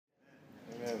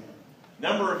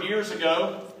Number of years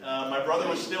ago, my brother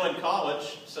was still in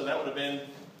college, so that would have been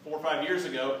 4 or 5 years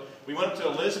ago. We went up to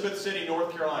Elizabeth City,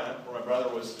 North Carolina, where my brother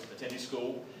was attending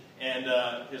school, and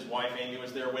his wife Amy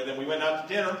was there with him. We went out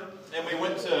to dinner, and we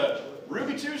went to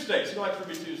Ruby Tuesdays. Who likes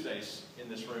Ruby Tuesdays in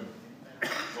this room?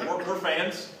 Well, we're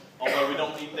fans, although we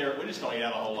don't eat there. We just don't eat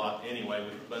out a whole lot anyway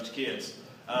with a bunch of kids.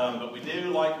 But we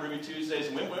do like Ruby Tuesdays,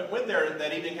 and we went there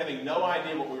that evening having no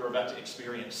idea what we were about to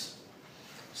experience.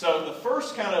 So the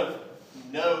first kind of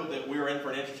note that we were in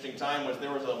for an interesting time was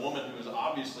there was a woman who was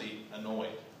obviously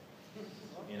annoyed.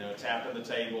 You know, tapping the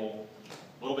table,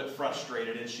 a little bit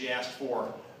frustrated, and she asked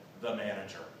for the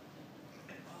manager.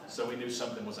 So we knew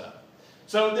something was up.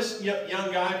 So this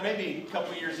young guy, maybe a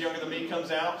couple of years younger than me,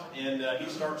 comes out, and he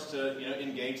starts to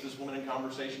engage this woman in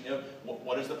conversation.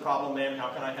 What is the problem, ma'am? How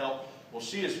can I help? Well,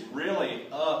 she is really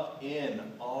up in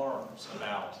arms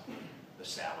about the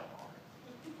salad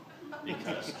bar,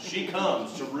 because she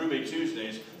comes to Ruby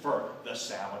Tuesdays for the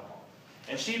salad bar.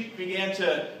 And she began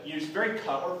to use very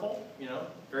colorful,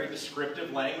 very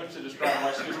descriptive language to describe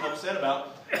why she was upset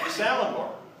about the salad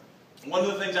bar. One of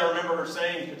the things I remember her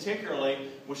saying particularly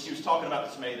was she was talking about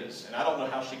the tomatoes. And I don't know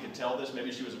how she could tell this.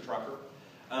 Maybe she was a trucker.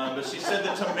 But she said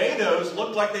the tomatoes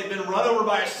looked like they'd been run over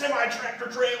by a semi-tractor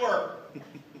trailer.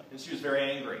 And she was very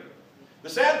angry. The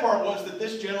sad part was that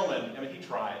this gentleman, he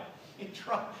tried.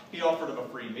 He offered him a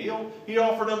free meal. He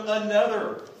offered him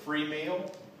another free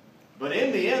meal. But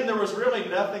in the end, there was really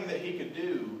nothing that he could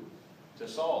do to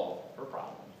solve her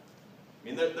problem.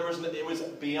 It was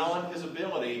beyond his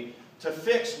ability to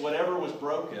fix whatever was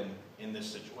broken in this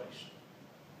situation.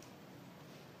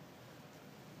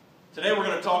 Today we're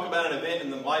going to talk about an event in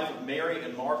the life of Mary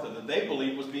and Martha that they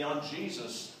believed was beyond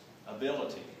Jesus'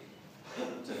 ability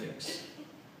to fix.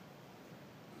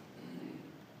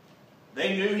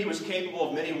 They knew he was capable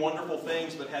of many wonderful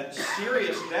things, but had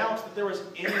serious doubts that there was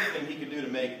anything he could do to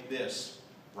make this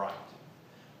right.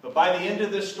 But by the end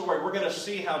of this story, we're going to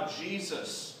see how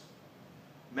Jesus'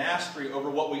 mastery over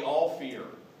what we all fear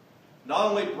not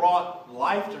only brought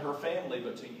life to her family,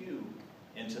 but to you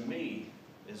and to me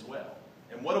as well.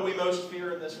 And what do we most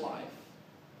fear in this life?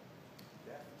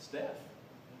 Death. It's death.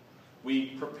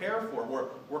 We prepare for it.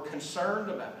 We're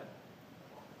concerned about it.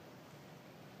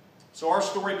 So our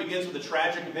story begins with a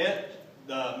tragic event.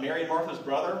 Mary and Martha's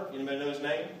brother, anybody know his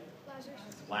name?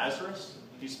 Lazarus.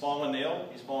 He's fallen ill.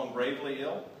 He's fallen gravely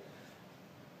ill.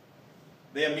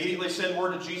 They immediately send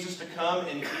word to Jesus to come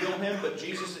and heal him, but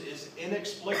Jesus is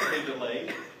inexplicably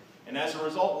delayed. And as a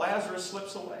result, Lazarus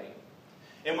slips away.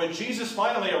 And when Jesus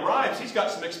finally arrives, he's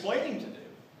got some explaining to do.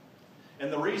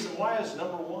 And the reason why is,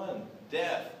 number one,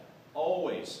 death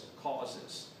always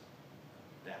causes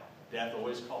doubt. Death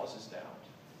always causes doubt.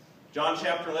 John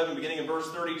chapter 11, beginning in verse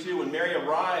 32, when Mary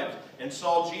arrived and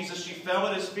saw Jesus, she fell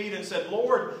at his feet and said,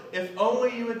 "Lord, if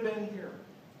only you had been here.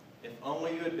 If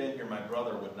only you had been here, my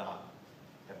brother would not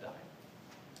have died."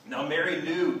 Now Mary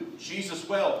knew Jesus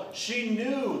well. She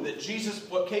knew that Jesus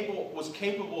was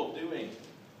capable of doing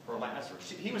for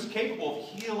Lazarus. He was capable of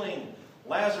healing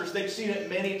Lazarus. They'd seen it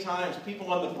many times,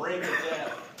 people on the brink of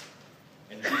death.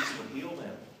 And Jesus would heal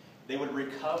them. They would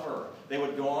recover. They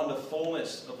would go on to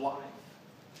fullness of life.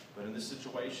 But in this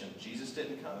situation, Jesus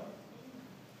didn't come.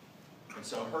 And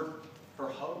so her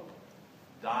hope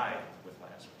died with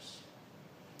Lazarus.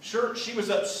 Sure, she was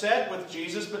upset with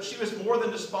Jesus, but she was more than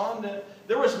despondent.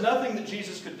 There was nothing that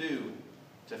Jesus could do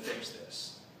to fix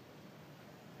this.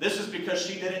 This is because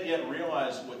she didn't yet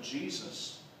realize what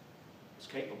Jesus was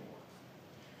capable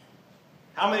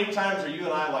of. How many times are you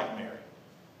and I like Mary?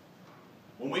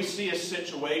 When we see a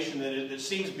situation that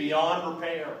seems beyond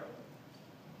repair,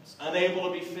 it's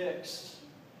unable to be fixed,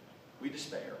 we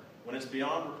despair. When it's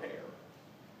beyond repair,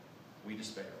 we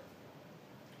despair.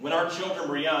 When our children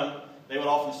were young, they would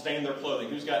often stain their clothing.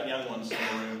 Who's got young ones in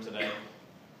the room today?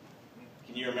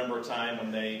 Can you remember a time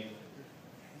when they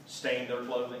stained their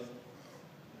clothing?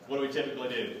 What do we typically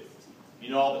do? You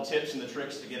know all the tips and the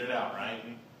tricks to get it out, right?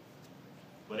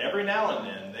 But every now and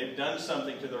then, they've done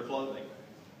something to their clothing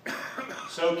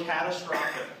so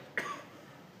catastrophic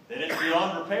that it's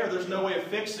beyond repair. There's no way of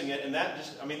fixing it, and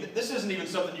this isn't even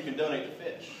something you can donate to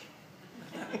fish.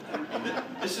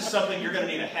 This is something you're going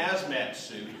to need a hazmat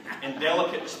suit and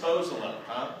delicate disposal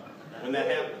of, when that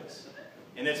happens.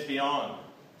 And it's beyond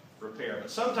repair. But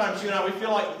sometimes you and I, we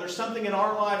feel like there's something in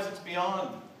our lives that's beyond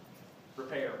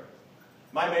repair.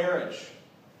 My marriage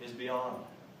is beyond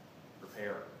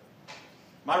repair.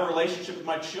 My relationship with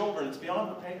my children is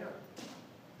beyond repair.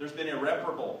 There's been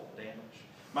irreparable damage.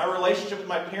 My relationship with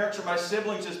my parents or my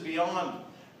siblings is beyond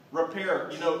repair.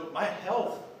 My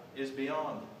health is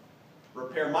beyond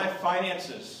repair. My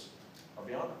finances are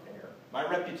beyond repair. My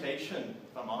reputation,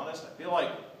 if I'm honest, I feel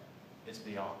like it's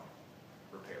beyond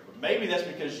repair. But maybe that's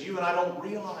because you and I don't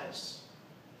realize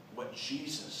what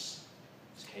Jesus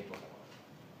is capable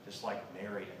of. Just like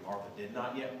Mary and Martha did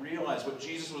not yet realize what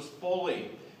Jesus was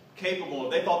fully capable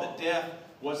of. They thought that death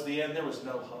was the end. There was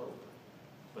no hope.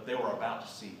 But they were about to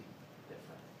see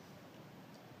different.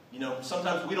 You know,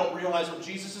 sometimes we don't realize what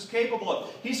Jesus is capable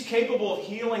of. He's capable of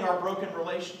healing our broken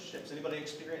relationships. Anybody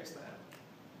experience that?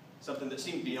 Something that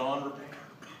seemed beyond repair.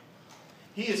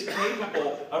 He is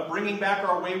capable of bringing back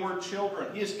our wayward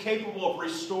children. He is capable of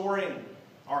restoring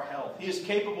our health. He is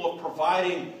capable of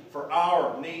providing for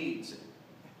our needs.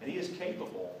 And He is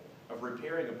capable of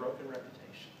repairing a broken reputation.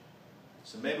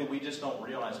 So maybe we just don't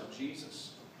realize what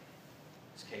Jesus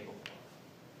is capable of.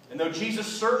 And though Jesus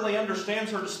certainly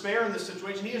understands her despair in this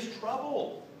situation, He is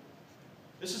troubled.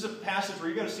 This is a passage where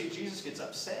you're going to see Jesus gets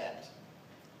upset.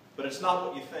 But it's not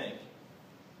what you think.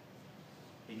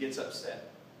 He gets upset.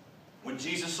 When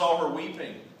Jesus saw her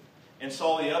weeping and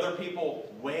saw the other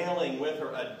people wailing with her,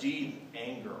 a deep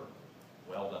anger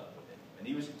welled up within Him. And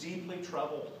He was deeply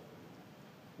troubled.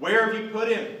 "Where have you put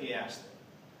him?" He asked them.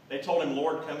 They told Him,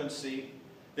 "Lord, come and see."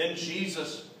 Then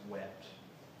Jesus wept.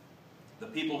 The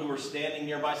people who were standing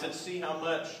nearby said, "See how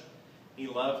much He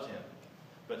loved him."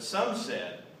 But some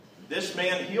said, "This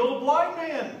man healed a blind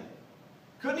man.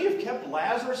 Couldn't He have kept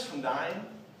Lazarus from dying?"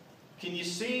 Can you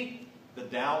see the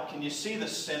doubt? Can you see the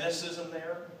cynicism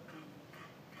there?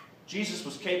 Jesus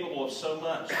was capable of so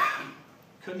much.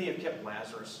 Couldn't He have kept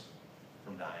Lazarus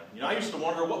from dying? You know, I used to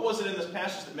wonder, what was it in this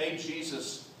passage that made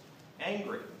Jesus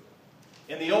angry?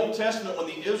 In the Old Testament, when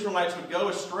the Israelites would go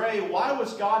astray, why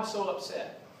was God so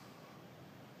upset?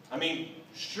 I mean,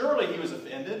 surely He was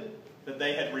offended that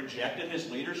they had rejected His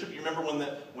leadership. You remember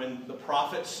when the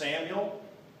prophet Samuel,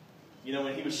 you know,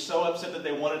 when he was so upset that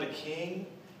they wanted a king,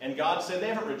 and God said, "They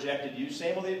haven't rejected you,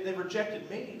 Samuel, they've rejected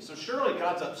me." So surely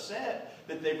God's upset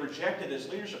that they've rejected His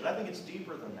leadership. But I think it's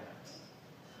deeper than that.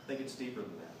 I think it's deeper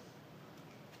than that.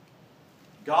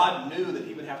 God knew that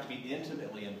He would have to be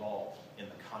intimately involved in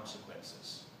the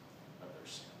consequences of their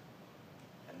sin.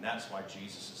 And that's why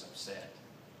Jesus is upset.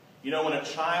 You know, when a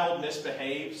child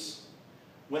misbehaves,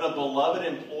 when a beloved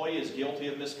employee is guilty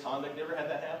of misconduct, you ever had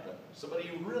that happen? Somebody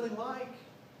you really like,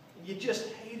 and you just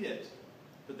hate it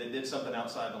that they did something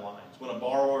outside the lines. When a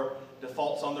borrower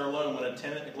defaults on their loan, when a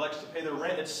tenant neglects to pay their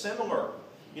rent, it's similar.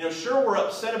 You know, sure, we're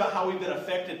upset about how we've been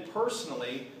affected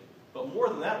personally, but more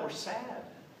than that, we're sad.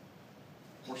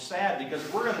 We're sad because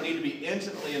we're going to need to be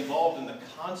intimately involved in the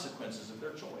consequences of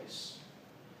their choice.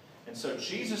 And so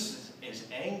Jesus is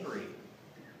angry,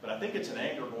 but I think it's an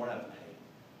anger born out of pain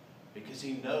because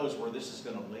He knows where this is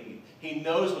going to lead. He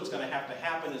knows what's going to have to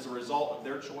happen as a result of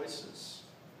their choices.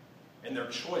 And their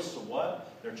choice to what?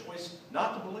 Their choice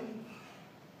not to believe.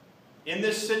 In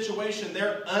this situation,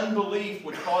 their unbelief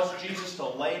would cause Jesus to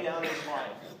lay down His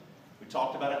life. We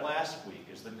talked about it last week.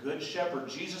 As the Good Shepherd,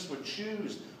 Jesus would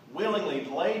choose willingly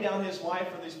to lay down His life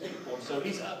for these people. And so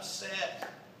He's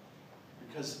upset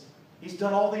because He's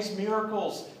done all these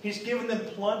miracles. He's given them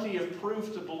plenty of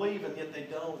proof to believe, and yet they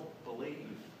don't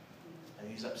believe.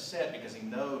 And He's upset because He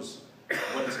knows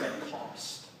what it's going to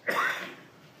cost.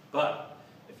 But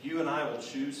if you and I will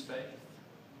choose faith,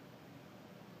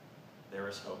 there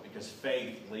is hope, because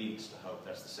faith leads to hope.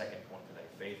 That's the second point today.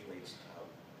 Faith leads to hope.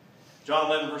 John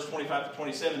 11, verse 25 to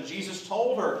 27, Jesus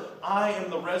told her, "I am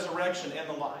the resurrection and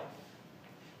the life.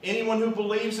 Anyone who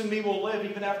believes in me will live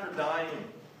even after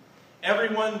dying.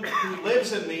 Everyone who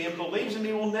lives in me and believes in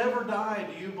me will never die.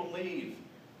 Do you believe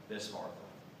this, Martha?"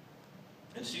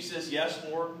 And she says, "Yes,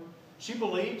 Lord." She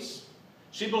believes.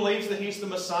 She believes that He's the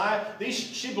Messiah.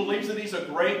 She believes that He's a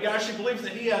great guy. She believes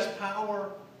that He has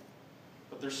power.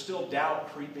 But there's still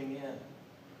doubt creeping in.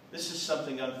 This is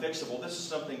something unfixable. This is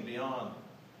something beyond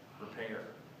repair.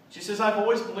 She says, "I've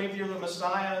always believed You're the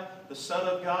Messiah, the Son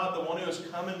of God, the one who has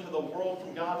come into the world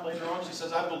from God later on." She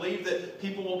says, "I believe that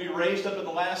people will be raised up in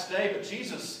the last day." But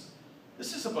Jesus,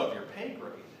 this is above your pay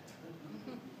grade.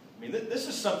 I mean, this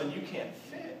is something you can't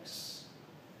fix.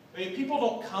 I mean, people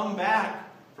don't come back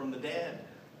from the dead.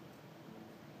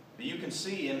 But you can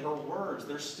see in her words,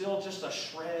 there's still just a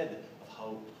shred of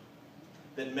hope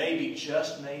that maybe,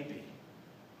 just maybe,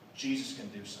 Jesus can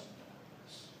do something about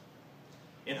this.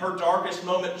 In her darkest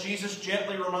moment, Jesus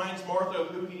gently reminds Martha of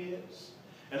who He is.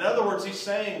 In other words, He's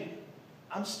saying,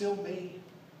 "I'm still me.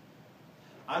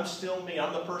 I'm still me.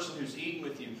 I'm the person who's eaten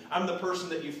with you. I'm the person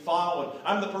that you followed.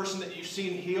 I'm the person that you've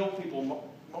seen heal people.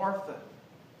 Martha,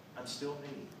 I'm still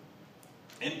me."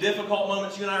 In difficult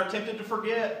moments, you and I are tempted to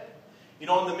forget. You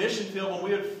know, on the mission field, when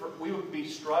we would be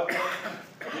struggling,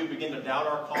 we would begin to doubt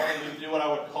our calling. We would do what I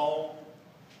would call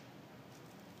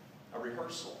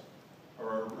rehearsal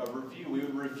or a review. We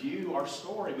would review our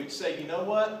story. We'd say, you know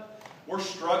what? We're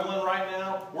struggling right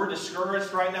now. We're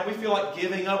discouraged right now. We feel like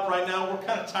giving up right now. We're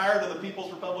kind of tired of the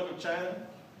People's Republic of China.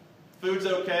 Food's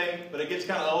okay, but it gets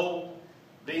kind of old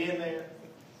being there.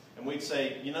 And we'd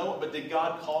say, you know what? But did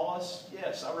God call us?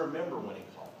 Yes, I remember when He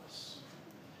called us.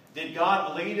 Did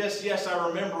God lead us? Yes, I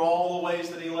remember all the ways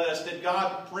that He led us. Did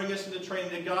God bring us into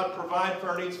training? Did God provide for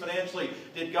our needs financially?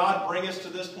 Did God bring us to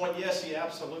this point? Yes, He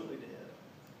absolutely did.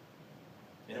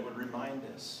 And it would remind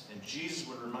us. And Jesus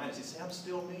would remind us. He'd say, I'm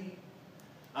still me.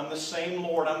 I'm the same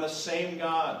Lord. I'm the same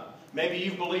God. Maybe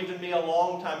you've believed in me a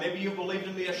long time. Maybe you've believed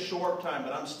in me a short time.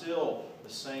 But I'm still the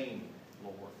same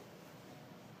Lord.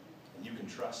 And you can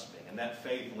trust me. And that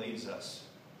faith leads us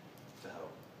to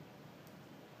hope.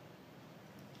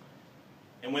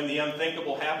 And when the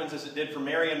unthinkable happens, as it did for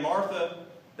Mary and Martha,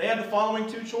 they had the following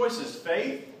two choices: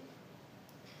 faith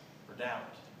or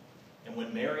doubt. And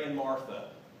when Mary and Martha,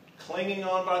 clinging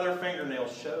on by their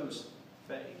fingernails, chose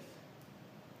faith.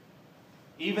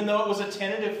 Even though it was a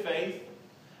tentative faith.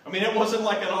 I mean, it wasn't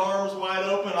like an arms wide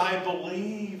open, I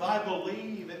believe, I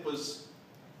believe. It was,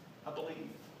 I believe,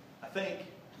 I think.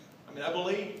 I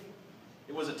believe.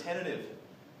 It was a tentative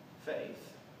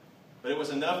faith. But it was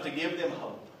enough to give them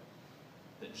hope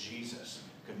that Jesus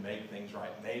could make things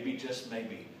right. Maybe, just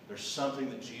maybe, there's something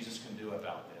that Jesus can do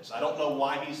about this. I don't know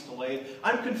why He's delayed.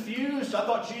 I'm confused. I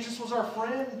thought Jesus was our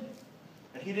friend.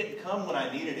 And He didn't come when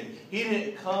I needed Him. He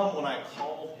didn't come when I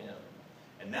called Him.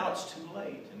 And now it's too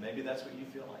late. And maybe that's what you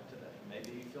feel like today.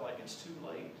 Maybe you feel like it's too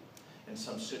late in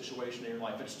some situation in your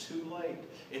life. It's too late.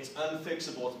 It's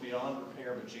unfixable. It's beyond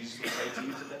repair. But Jesus would say to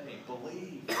you today,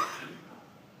 believe.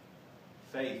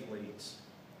 Faith leads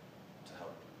to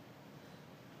hope.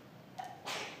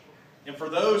 And for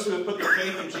those who have put their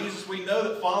faith in Jesus, we know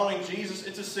that following Jesus,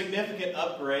 it's a significant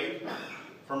upgrade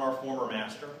from our former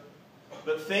master.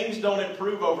 But things don't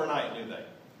improve overnight, do they?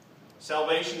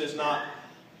 Salvation is not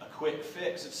a quick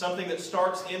fix. It's something that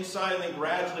starts inside and then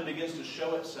gradually begins to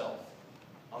show itself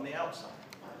on the outside.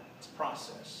 It's a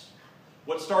process.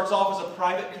 What starts off as a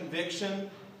private conviction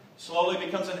slowly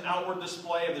becomes an outward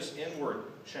display of this inward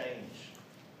change.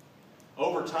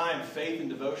 Over time, faith and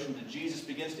devotion to Jesus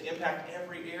begins to impact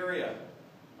every area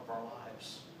of our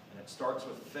lives. And it starts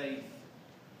with faith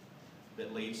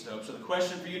that leads to hope. So the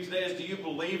question for you today is, do you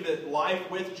believe that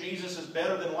life with Jesus is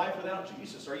better than life without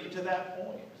Jesus? Are you to that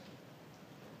point?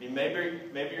 I mean,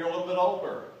 maybe you're a little bit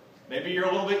older. Maybe you're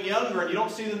a little bit younger and you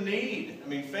don't see the need. I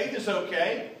mean, faith is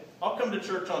okay. I'll come to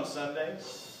church on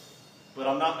Sundays, but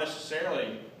I'm not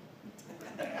necessarily...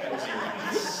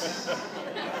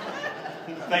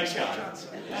 Thanks, God.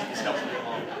 He's helping me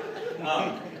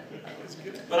along.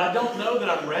 But I don't know that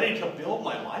I'm ready to build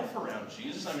my life around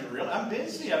Jesus. I mean, really, I'm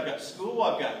busy. I've got school.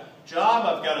 I've got job.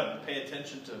 I've got to pay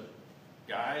attention to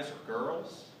guys or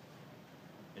girls.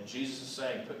 And Jesus is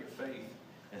saying, put your faith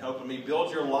and hope in me.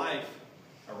 Build your life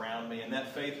around me, and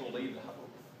that faith will lead to hope.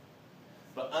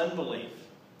 But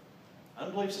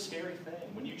unbelief's a scary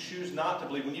thing. When you choose not to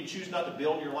believe, when you choose not to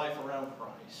build your life around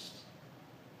Christ,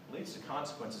 it leads to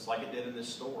consequences like it did in this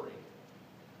story.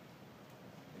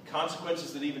 And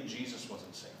consequences that even Jesus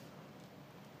wasn't safe from.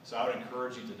 So I would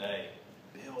encourage you today,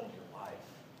 build your life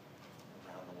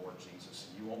around the Lord Jesus,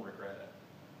 and you won't regret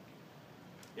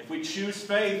it. If we choose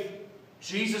faith,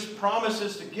 Jesus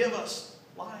promises to give us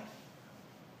life.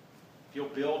 If you'll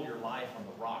build your life on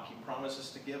the rock, He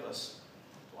promises to give us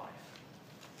life.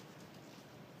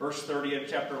 Verse 30 of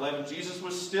chapter 11, Jesus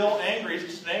was still angry. He's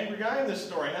just an angry guy in this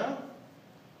story, huh?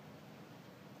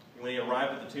 When He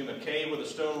arrived at the tomb, a cave with a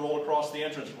stone rolled across the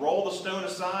entrance. Roll the stone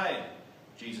aside,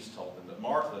 Jesus told them. But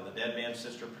Martha, the dead man's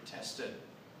sister, protested.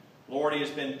 Lord, he has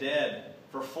been dead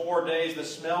for 4 days. The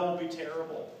smell will be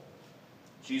terrible.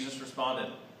 Jesus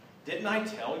responded, didn't I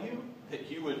tell you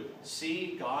that you would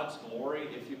see God's glory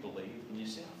if you believe? And you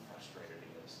see how frustrated he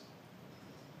is.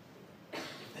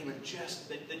 If they would just,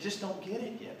 they just don't get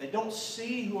it yet. They don't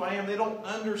see who I am. They don't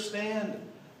understand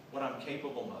what I'm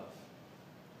capable of.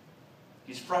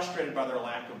 He's frustrated by their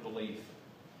lack of belief.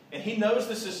 And he knows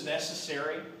this is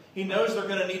necessary. He knows they're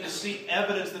going to need to see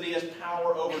evidence that he has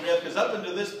power over death. Because up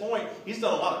until this point, he's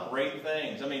done a lot of great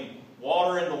things. I mean,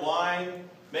 water into wine,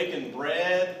 making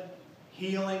bread,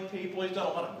 healing people. He's done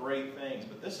a lot of great things.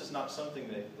 But this is not something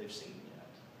that they've seen yet.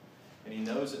 And he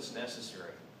knows it's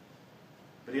necessary.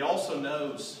 But he also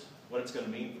knows what it's going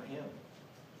to mean for him.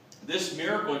 This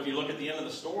miracle, if you look at the end of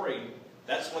the story,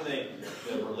 that's when the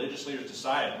religious leaders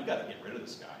decided, we've got to get rid of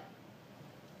this guy.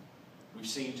 We've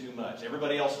seen too much.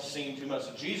 Everybody else has seen too much.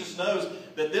 So Jesus knows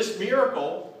that this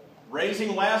miracle,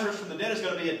 raising Lazarus from the dead, is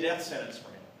going to be a death sentence for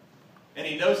him. And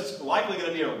he knows it's likely going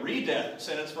to be a re-death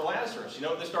sentence for Lazarus. You know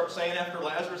what they start saying after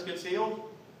Lazarus gets healed?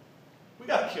 We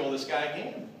got to kill this guy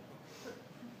again.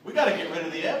 We got to get rid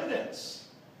of the evidence.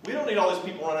 We don't need all these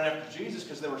people running after Jesus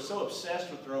because they were so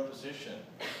obsessed with their own position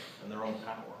and their own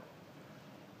power.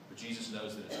 But Jesus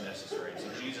knows that it's necessary. So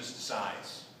Jesus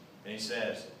decides. And he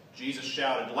says, Jesus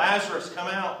shouted, "Lazarus, come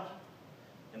out!"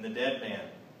 And the dead man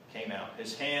came out,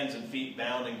 his hands and feet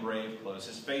bound in grave clothes,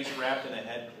 his face wrapped in a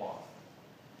headcloth.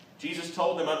 Jesus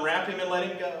told them, "Unwrap him and let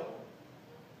him go."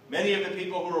 Many of the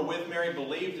people who were with Mary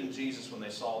believed in Jesus when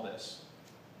they saw this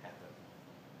happen.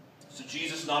 So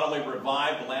Jesus not only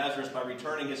revived Lazarus by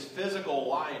returning his physical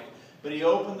life, but he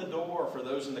opened the door for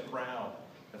those in the crowd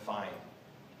to find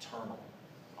eternal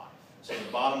life. So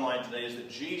the bottom line today is that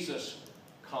Jesus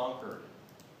conquered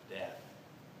death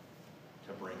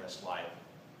to bring us life.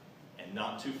 And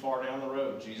not too far down the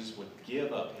road, Jesus would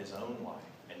give up his own life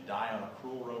and die on a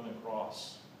cruel Roman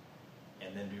cross,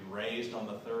 and then be raised on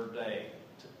the third day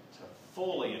to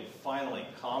fully and finally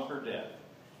conquer death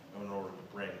in order to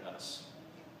bring us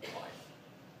life.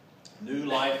 New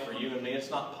life for you and me. It's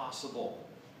not possible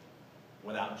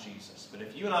without Jesus. But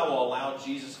if you and I will allow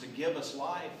Jesus to give us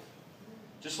life,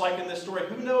 just like in this story,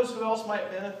 who knows who else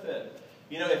might benefit?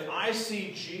 You know, if I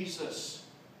see Jesus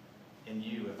in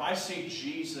you, if I see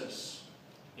Jesus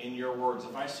in your words,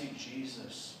 if I see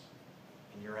Jesus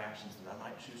in your actions, then I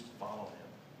might choose to follow him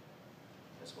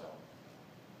as well.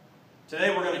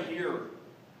 Today we're going to hear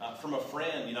from a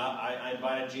friend. You know, I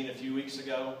invited Gene a few weeks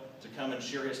ago to come and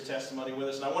share his testimony with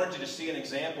us, and I wanted you to see an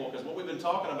example, because what we've been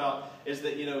talking about is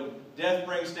that, you know, death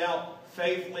brings doubt,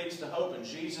 faith leads to hope, and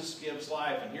Jesus gives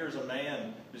life. And here's a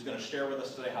man who's going to share with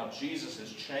us today how Jesus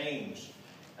has changed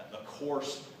the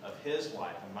course of his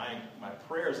life. And my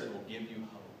prayer is that it will give you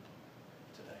hope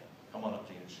today. Come on up,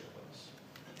 Gene, and share with us.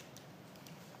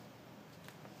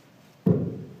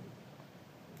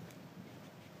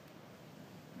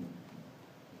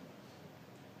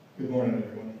 Good morning,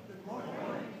 everyone. Good morning.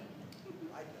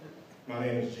 My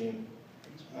name is Gene.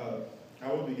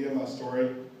 I will begin my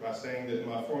story by saying that in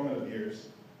my formative years,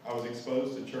 I was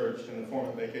exposed to church in the form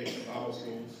of vacation Bible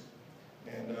schools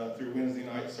and through Wednesday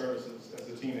night services as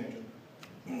a teenager.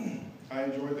 I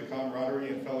enjoyed the camaraderie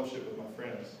and fellowship with my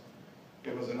friends.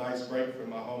 It was a nice break from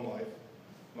my home life.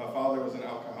 My father was an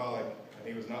alcoholic, and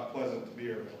he was not pleasant to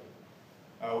be around.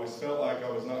 I always felt like I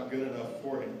was not good enough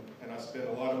for him, and I spent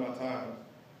a lot of my time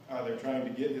either trying to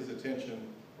get his attention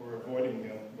or avoiding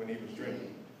him when he was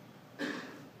drinking.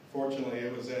 Fortunately,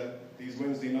 it was at these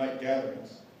Wednesday night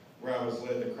gatherings where I was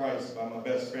led to Christ by my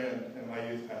best friend and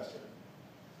my youth pastor.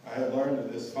 I had learned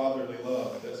of this fatherly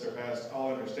love that surpassed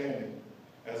all understanding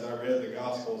as I read the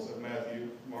Gospels of Matthew,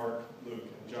 Mark, Luke,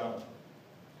 and John.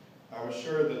 I was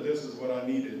sure that this is what I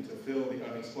needed to fill the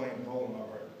unexplained hole in my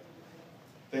heart.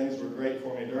 Things were great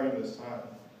for me during this time.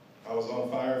 I was on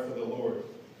fire for the Lord.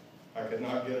 I could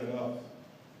not get enough.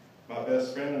 My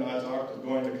best friend and I talked of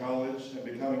going to college and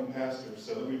becoming pastors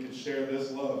so that we could share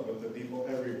this love with the people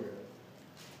everywhere.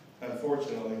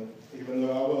 Unfortunately, even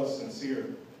though I was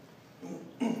sincere,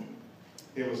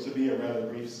 it was to be a rather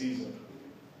brief season.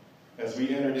 As we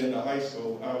entered into high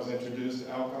school, I was introduced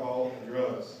to alcohol and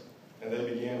drugs, and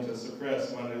they began to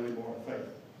suppress my newly born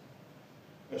faith.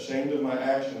 Ashamed of my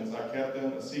actions, I kept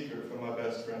them a secret from my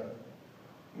best friend.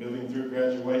 Moving through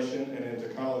graduation and into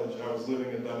college, I was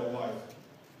living a double life.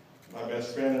 My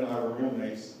best friend and I were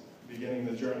roommates, beginning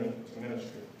the journey to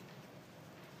ministry.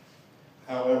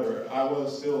 However, I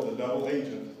was still the double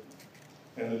agent,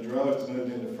 and the drugs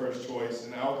moved into first choice,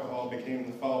 and alcohol became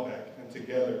the fallback, and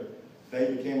together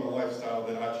they became a lifestyle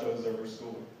that I chose over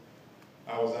school.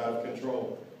 I was out of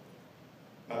control.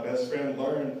 My best friend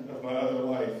learned of my other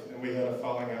life, and we had a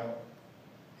falling out.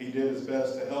 He did his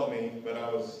best to help me, but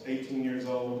I was 18 years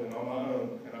old and on my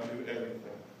own, and I knew everything.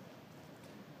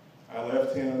 I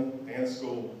left him and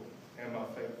school and my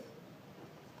faith.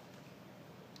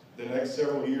 The next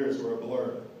several years were a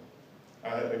blur. I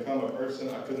had become a person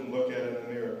I couldn't look at in a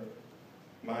mirror.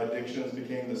 My addictions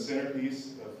became the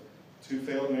centerpiece of 2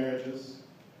 failed marriages,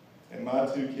 and my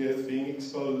 2 kids being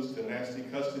exposed to nasty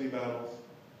custody battles,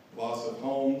 loss of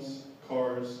homes,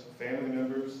 cars, family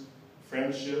members,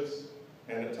 friendships,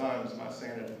 and at times my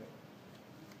sanity.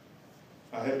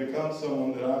 I had become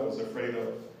someone that I was afraid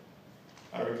of.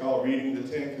 I recall reading the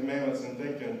 10 Commandments and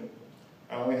thinking,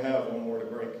 I only have one more to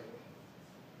break.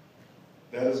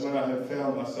 That is when I had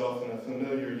found myself in a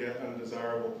familiar yet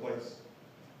undesirable place.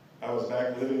 I was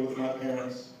back living with my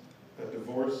parents, a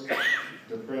divorced,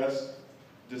 depressed,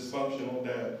 dysfunctional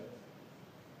dad.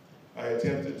 I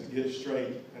attempted to get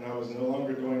straight, and I was no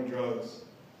longer doing drugs,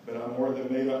 but I more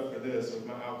than made up for this with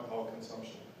my alcohol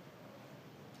consumption.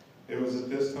 It was at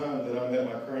this time that I met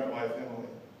my current wife, Emily.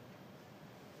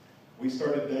 We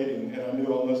started dating, and I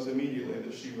knew almost immediately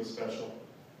that she was special.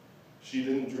 She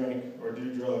didn't drink or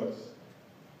do drugs.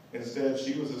 Instead,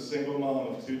 she was a single mom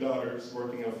of 2 daughters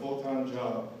working a full-time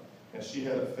job, and she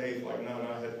had a faith like none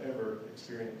I had ever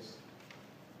experienced.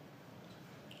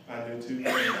 I knew 2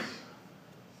 things.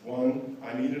 1,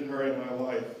 I needed her in my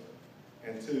life,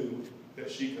 and 2, that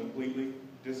she completely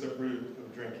disapproved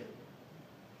of drinking.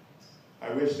 I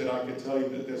wish that I could tell you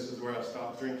that this is where I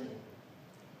stopped drinking.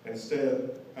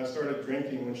 Instead, I started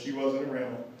drinking when she wasn't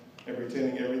around and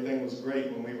pretending everything was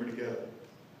great when we were together.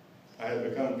 I had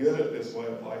become good at this way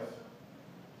of life.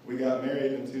 We got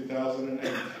married in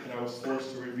 2008, and I was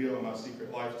forced to reveal my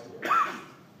secret life to her.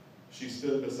 She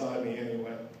stood beside me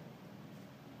anyway.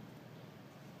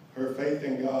 Her faith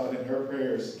in God and her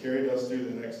prayers carried us through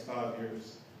the next 5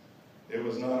 years. It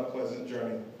was not a pleasant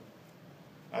journey.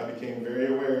 I became very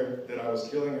aware that I was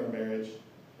killing our marriage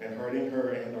and hurting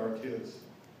her and our kids.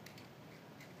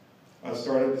 I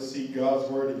started to seek God's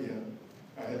word again.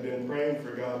 I had been praying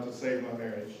for God to save my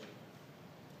marriage.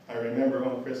 I remember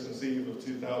on Christmas Eve of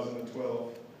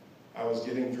 2012, I was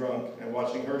getting drunk and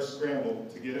watching her scramble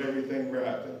to get everything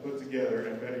wrapped and put together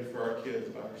and ready for our kids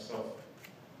by herself.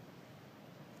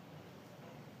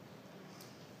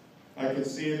 I could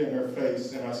see it in her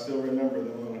face, and I still remember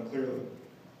the moment clearly.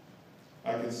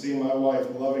 I could see my wife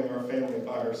loving our family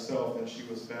by herself, and she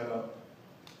was fed up.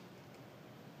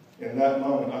 In that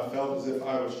moment, I felt as if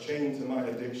I was chained to my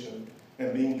addiction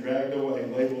and being dragged away,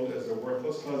 labeled as a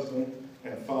worthless husband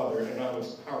and father, and I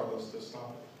was powerless to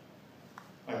stop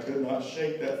it. I could not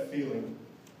shake that feeling,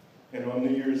 and on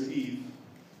New Year's Eve,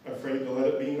 afraid to let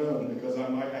it be known because I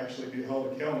might actually be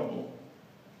held accountable,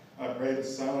 I prayed a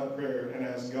silent prayer and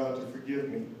asked God to forgive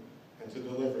me and to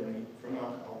deliver me from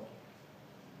alcohol.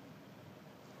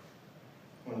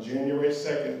 On January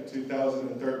 2nd,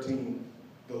 2013,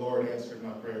 the Lord answered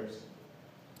my prayers.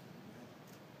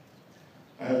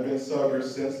 I have been sober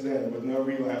since then with no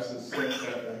relapses since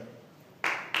that day.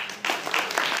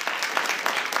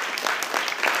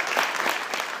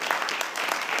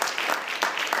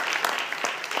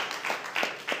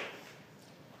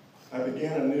 I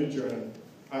began a new journey.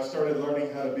 I started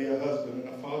learning how to be a husband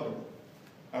and a father.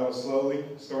 I was slowly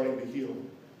starting to heal.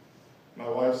 My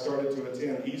wife started to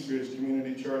attend Eastridge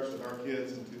Community Church with our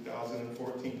kids in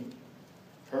 2014.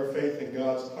 Her faith in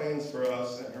God's plans for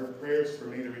us and her prayers for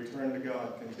me to return to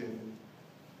God continued.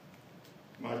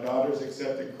 My daughters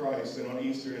accepted Christ, and on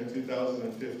Easter in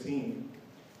 2015,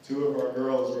 2 of our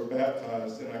girls were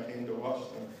baptized, and I came to watch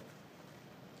them.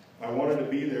 I wanted to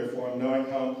be there for them, knowing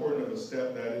how important of a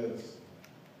step that is.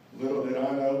 Little did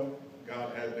I know,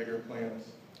 God had bigger plans.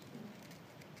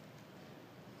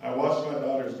 I watched my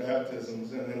daughter's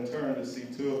baptisms and then turned to see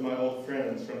 2 of my old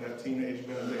friends from that teenage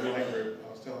Wednesday night group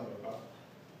I was telling you about.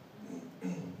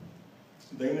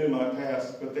 They knew my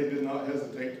past, but they did not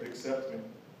hesitate to accept me.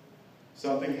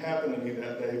 Something happened to me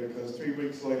that day because 3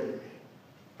 weeks later,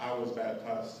 I was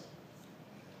baptized.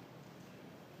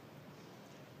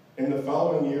 In the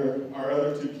following year, our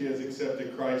other 2 kids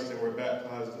accepted Christ and were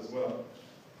baptized as well.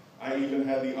 I even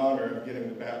had the honor of getting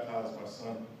to baptize my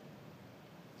son.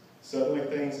 Suddenly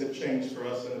things had changed for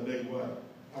us in a big way.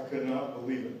 I could not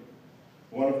believe it.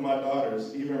 One of my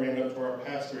daughters even ran up to our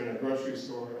pastor in a grocery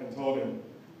store and told him,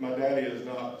 "My daddy is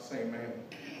not the same man."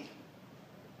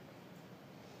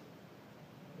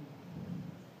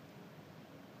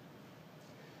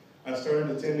 I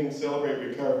started attending Celebrate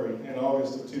Recovery in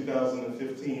August of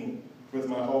 2015 with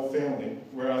my whole family,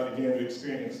 where I began to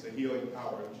experience the healing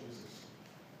power of Jesus.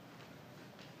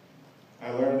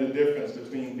 I learned the difference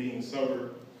between being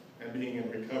sober and being in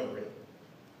recovery.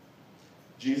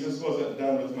 Jesus wasn't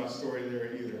done with my story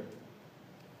there either.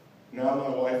 Now my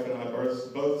wife and I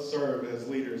both serve as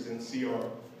leaders in CR.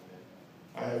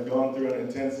 I have gone through an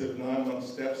intensive 9-month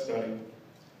step study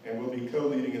and will be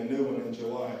co-leading a new one in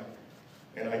July.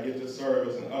 And I get to serve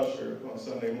as an usher on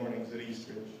Sunday mornings at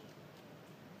Eastridge.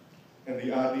 And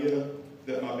the idea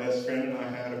that my best friend and I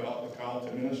had about the call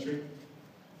to ministry,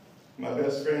 my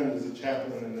best friend is a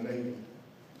chaplain in the Navy.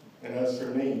 And as for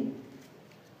me,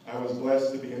 I was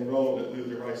blessed to be enrolled at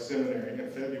Luther Rice Seminary in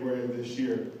February of this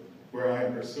year, where I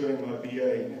am pursuing my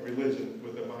BA in religion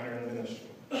with a minor in ministry.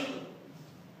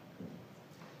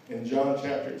 In John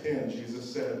chapter 10,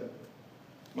 Jesus said,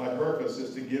 "My purpose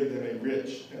is to give them a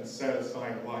rich and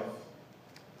satisfying life.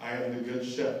 I am the good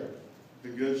shepherd. The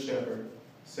good shepherd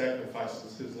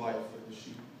sacrifices his life for the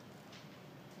sheep."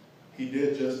 He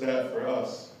did just that for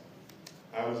us.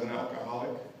 I was an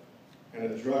alcoholic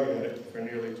and a drug addict for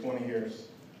nearly 20 years.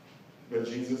 But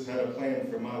Jesus had a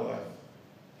plan for my life.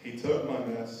 He took my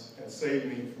mess and saved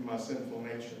me from my sinful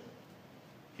nature.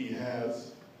 He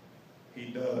has, He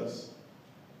does,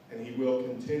 and He will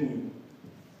continue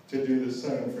to do the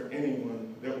same for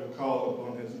anyone that will call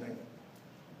upon His name.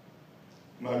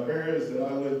 My prayer is that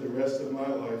I live the rest of my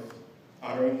life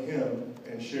honoring Him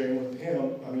and sharing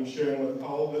with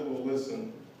all that will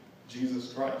listen,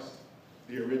 Jesus Christ,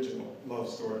 the original love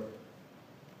story.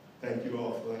 Thank you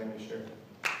all for letting me share.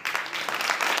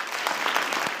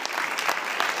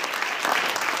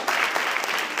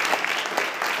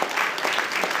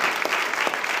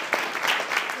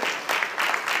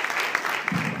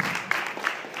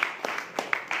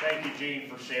 Thank you, Gene,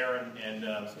 for sharing. And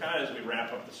kind of as we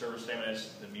wrap up the service, I'm going to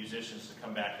ask the musicians to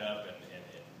come back up and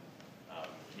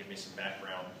give me some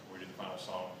background before we do the final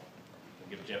song.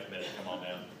 We'll give Jeff a minute to come on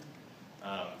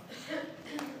down.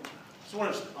 Just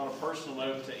want to, on a personal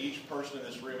note, to each person in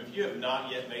this room, if you have not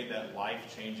yet made that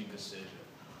life-changing decision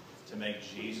to make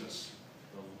Jesus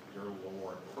your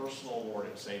Lord, personal Lord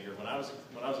and Savior. When I was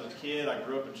a kid, I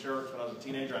grew up in church. When I was a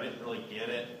teenager, I didn't really get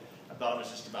it. I thought it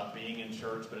was just about being in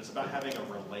church, but it's about having a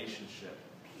relationship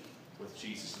with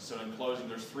Jesus. And so in closing,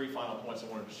 there's 3 final points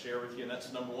I wanted to share with you, and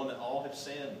that's number 1, that all have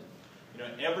sinned. You know,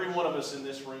 every one of us in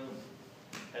this room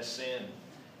has sinned.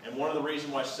 And one of the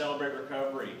reasons why Celebrate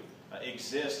Recovery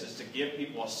exists is to give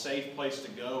people a safe place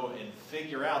to go and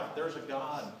figure out that there's a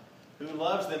God who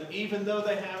loves them even though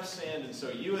they have sinned. And so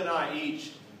you and I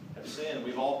each have sinned.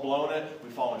 We've all blown it.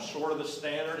 We've fallen short of the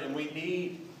standard, and we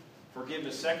need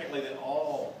forgiveness. Secondly,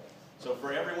 so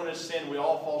for everyone who has sinned, we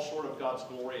all fall short of God's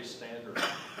glorious standard.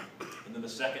 And then the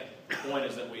second point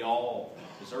is that we all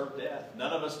deserve death.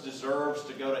 None of us deserves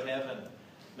to go to heaven.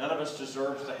 None of us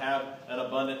deserves to have an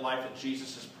abundant life that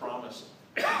Jesus has promised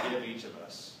to give each of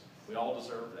us. We all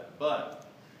deserve that. But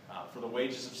for the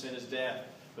wages of sin is death,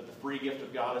 but the free gift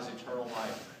of God is eternal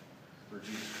life through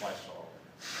Jesus Christ our Lord.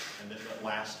 And then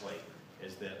lastly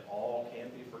is that all can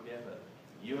be forgiven.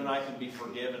 You and I can be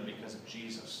forgiven because of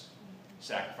Jesus'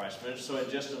 sacrifice. So in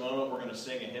just a moment, we're going to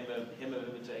sing a hymn of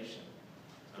invitation.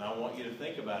 And I want you to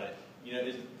think about it. You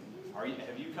know,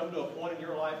 have you come to a point in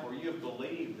your life where you have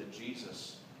believed that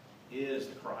Jesus is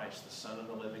the Christ, the Son of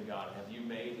the living God? Have you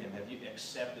made Him? Have you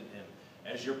accepted Him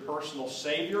as your personal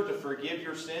Savior to forgive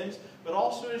your sins, but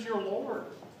also as your Lord,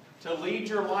 to lead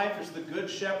your life as the Good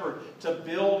Shepherd, to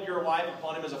build your life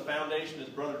upon Him as a foundation, as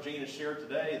Brother Gene has shared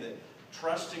today, that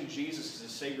trusting Jesus as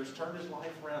His Savior has turned his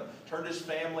life around, turned his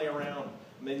family around.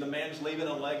 I mean, the man's leaving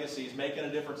a legacy. He's making a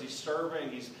difference. He's serving.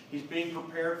 He's being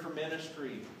prepared for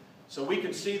ministry. So we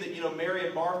can see that, you know, Mary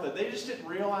and Martha, they just didn't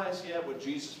realize yet what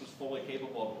Jesus was fully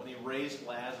capable of. When He raised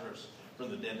Lazarus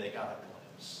from the dead, they got a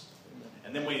glimpse.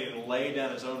 And then when He laid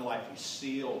down His own life, He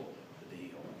sealed the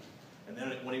deal. And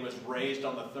then when He was raised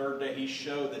on the 3rd day, He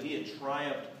showed that He had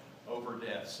triumphed over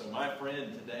death. So my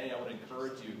friend, today I would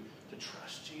encourage you to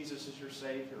trust Jesus as your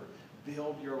Savior.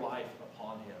 Build your life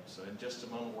upon Him. So in just a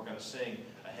moment, we're going to sing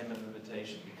a hymn of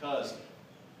invitation, because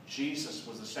Jesus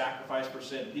was the sacrifice for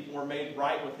sin. People were made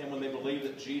right with Him when they believed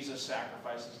that Jesus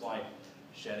sacrificed His life,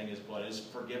 shedding His blood. His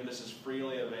forgiveness is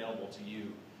freely available to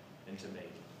you and to me.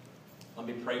 Let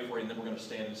me pray for you, and then we're going to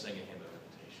stand and sing a hymn of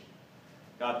invitation.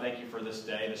 God, thank You for this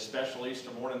day, the special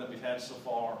Easter morning that we've had so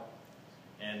far,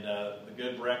 and the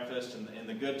good breakfast and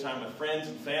the good time with friends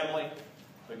and family.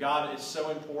 But God, it's so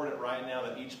important right now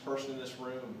that each person in this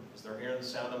room, as they're hearing the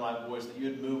sound of my voice, that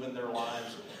You'd move in their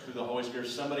lives through the Holy Spirit.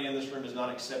 Somebody in this room has not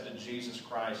accepted Jesus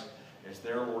Christ as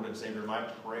their Lord and Savior. My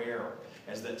prayer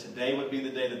is that today would be the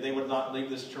day that they would not leave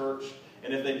this church.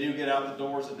 And if they do get out the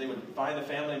doors, that they would find a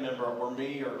family member or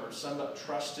me or some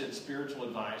trusted spiritual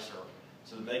advisor,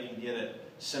 so that they can get it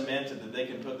cemented, that they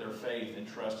can put their faith and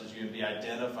trust as You and be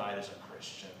identified as a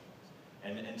Christian.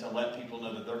 And to let people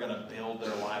know that they're going to build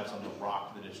their lives on the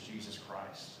rock that is Jesus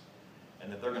Christ.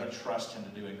 And that they're going to trust Him to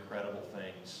do incredible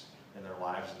things in their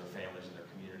lives and their families and their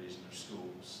communities and their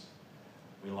schools.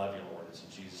 We love You, Lord. It's in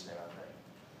Jesus' name I pray.